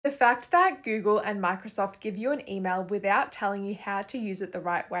The fact that Google and Microsoft give you an email without telling you how to use it the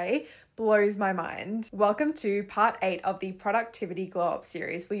right way blows my mind. Welcome to part 8 of the Productivity Glow Up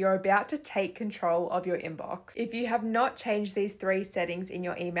series, where you're about to take control of your inbox. If you have not changed these 3 settings in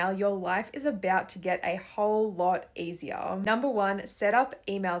your email, your life is about to get a whole lot easier. Number 1, set up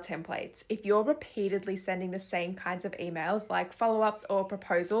email templates. If you're repeatedly sending the same kinds of emails like follow-ups or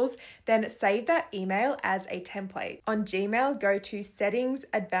proposals, then save that email as a template. On Gmail, go to Settings,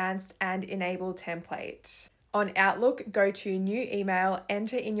 Advanced, and Enable Template. On Outlook, go to New Email,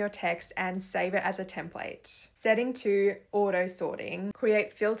 enter in your text, and save it as a template. Setting 2, Auto Sorting.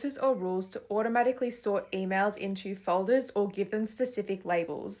 Create filters or rules to automatically sort emails into folders or give them specific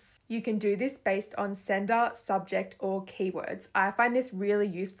labels. You can do this based on sender, subject, or keywords. I find this really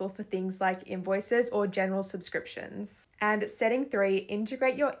useful for things like invoices or general subscriptions. And setting 3,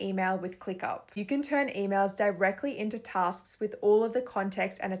 integrate your email with ClickUp. You can turn emails directly into tasks with all of the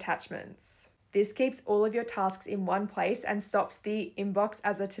context and attachments. This keeps all of your tasks in one place and stops the inbox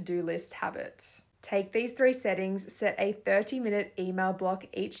as a to-do list habit. Take these 3 settings, set a 30-minute email block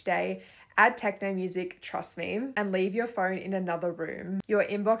each day, add techno music, trust me, and leave your phone in another room. Your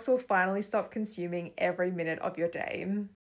inbox will finally stop consuming every minute of your day.